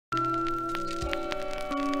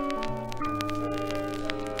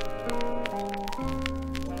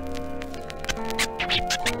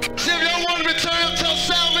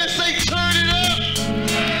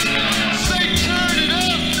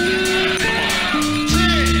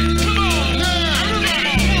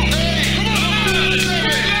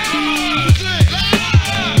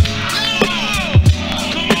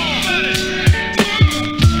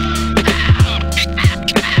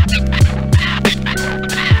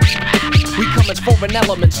Foreign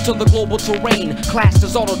elements to the global terrain, classed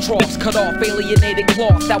as autotrophs, cut off alienated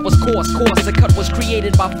cloth that was coarse. The cut was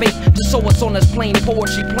created by fate to sew us on this plain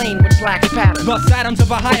poetry plane which lacks pattern. Thus atoms of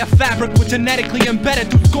a higher fabric were genetically embedded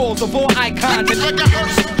through skulls of all icons, and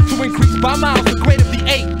to increase by miles the grade of the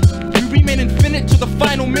ape. We remain infinite till the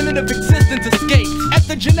final minute of existence escapes. At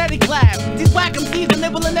the genetic lab, these whack MCs are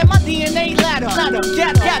nibbling at my DNA ladder. Gather,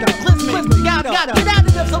 glistening, gotta. Get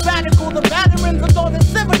additives so radical, the batterings of thought is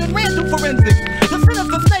severed and ran through forensics. The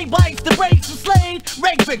sinister snake bites, the breaks, the slave,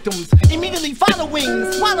 rape victims. Immediately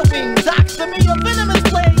following, swallowing, docks to me a venomous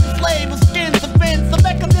plague. The slave of skins, defense, the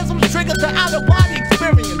mechanisms trigger the out-of-body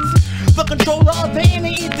experience. The controller of the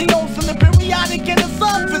NEETOS and the periodic and the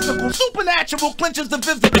sub-physical. Supernatural clinches the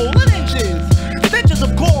visible in inches. Stitches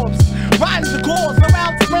of corpse, riding the course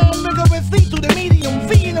around the ground rigorously through the medium,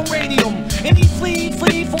 feeding them radium. And he sleep for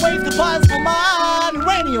ways to buzz for mine,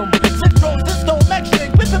 uranium. Citro,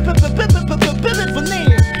 metric, pivot for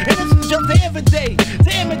near. And this is just the everyday, to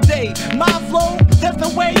imitate my flow. There's no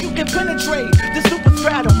way you can penetrate the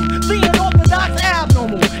superstratum. The unorthodox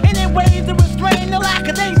abnormal. Any ways to restrain the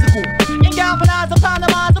lackadaisical. And galvanize upon the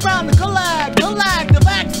minds around the collective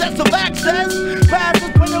access of access.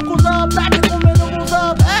 Passive pinnacles of practical minerals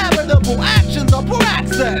of habitable actions of poor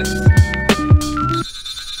access.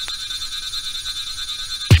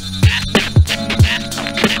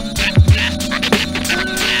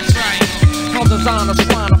 Design a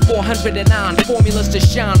shrine of 409 formulas to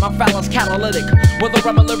shine. My phallus catalytic. Whether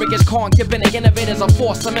I'm a lyric is concubinic. Innovators are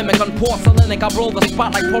forced to mimic on porcelainic. I blow the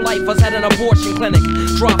spot like pro-lifers at an abortion clinic.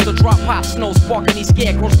 Drop the drop pop snow sparking these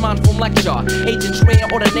scarecrows mind from lecture. Agents rare,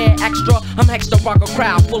 ordinaire, extra. I'm Hexter, rock a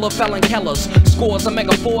crowd full of felon killers. Scores a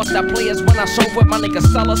mega force that players when I show with my nigga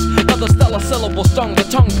sellers. Another stellar syllable stung the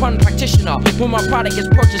tongue pun practitioner. When my product is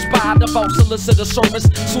purchased by a devout solicitor service.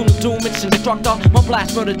 Soon to doom its instructor. My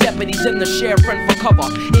blast murder deputies in the sheriff friend for cover.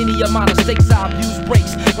 Any amount of stakes I abuse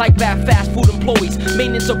breaks like bad fast food employees.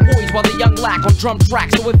 Maintenance of boys while the young lack on drum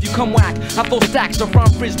tracks. So if you come whack, I throw stacks of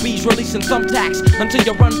front frisbees, releasing thumbtacks until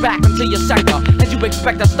you run back into your sector. And you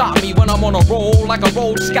expect to stop me when I'm on a roll like a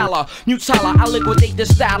Rhodes Scholar. Mutala, I liquidate this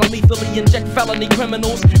style and lethally inject felony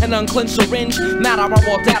criminals and unclench syringe. Matter of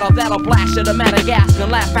all data that'll blast you to Madagascar.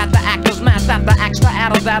 Laugh at the actors, math at the acts to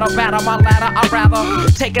add of that or batter my ladder. I'd rather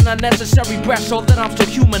take an unnecessary breath so that I'm still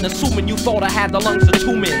human. Assuming you thought I had the lungs of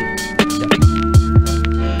 2 men.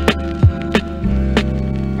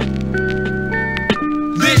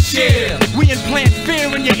 This year, we implant fear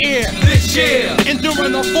in your ear. This year,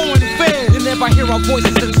 enduring a foreign affair. You never hear our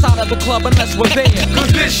voices inside of the club unless we're there.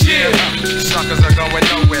 Cause this year, suckers are going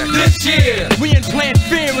nowhere. This year, we implant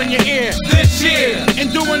fear in your ear. This year,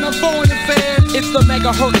 enduring a foreign affair. It's the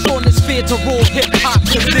megahertz on this sphere to rule hip-hop.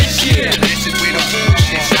 Cause this year, This is where the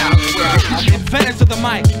bullshit stops. inventors of the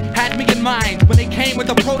mic had me in mind. When they came with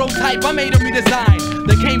the prototype, I made a redesign.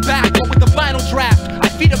 They came back, but with the final draft, I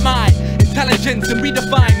feed it my intelligence and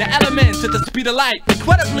redefine the elements at the speed of light.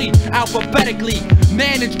 Incredibly, alphabetically,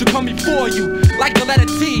 managed to come before you like the letter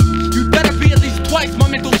T. You'd better be at least twice my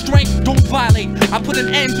mental strength. Don't violate. I put an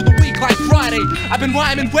end to the week like Friday. I've been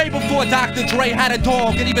rhyming way before Dr. Dre had a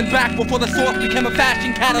dog, and even back before the source became a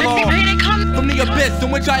fashion catalog. From the abyss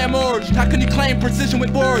in which I emerged, how can you claim precision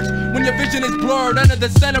with words when your vision is blurred? Under the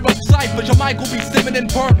center of ciphers, your mic will be simmered and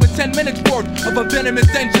burnt with 10 minutes worth of a venomous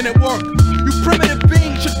engine at work. You primitive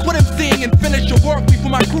beings should quit emceeing and finish your work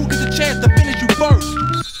before my crew gets a chance to finish you first.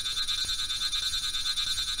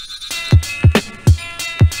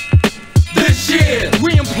 This year,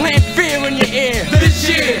 we implant fear in your ear. This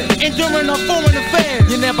year, enduring a foreign affair.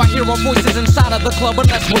 You never hear our voices inside of the club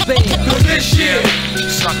unless we're there. Cause this year,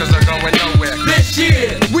 Suckers are going nowhere. this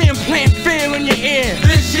year, we implant fear in your ear.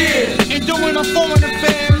 This year, enduring a foreign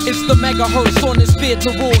affair. It's the megahertz on this sphere to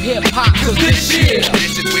rule hip-hop. Cause this year,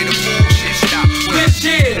 This is where the bullshit stops. this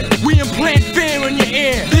year, we implant fear in your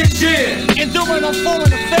ear. This year, enduring a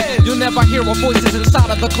foreign affair. You'll never hear our voices inside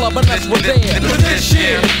of the club unless we're there. Cause this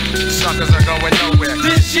year, Suckers are going nowhere.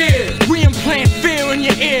 this year, we implant fear in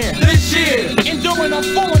your ear. This year, enduring a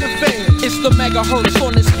foreign affair. It's the megahertz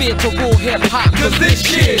on this sphere to rule hip-hop. Cause this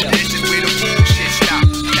year, This is where the bullshit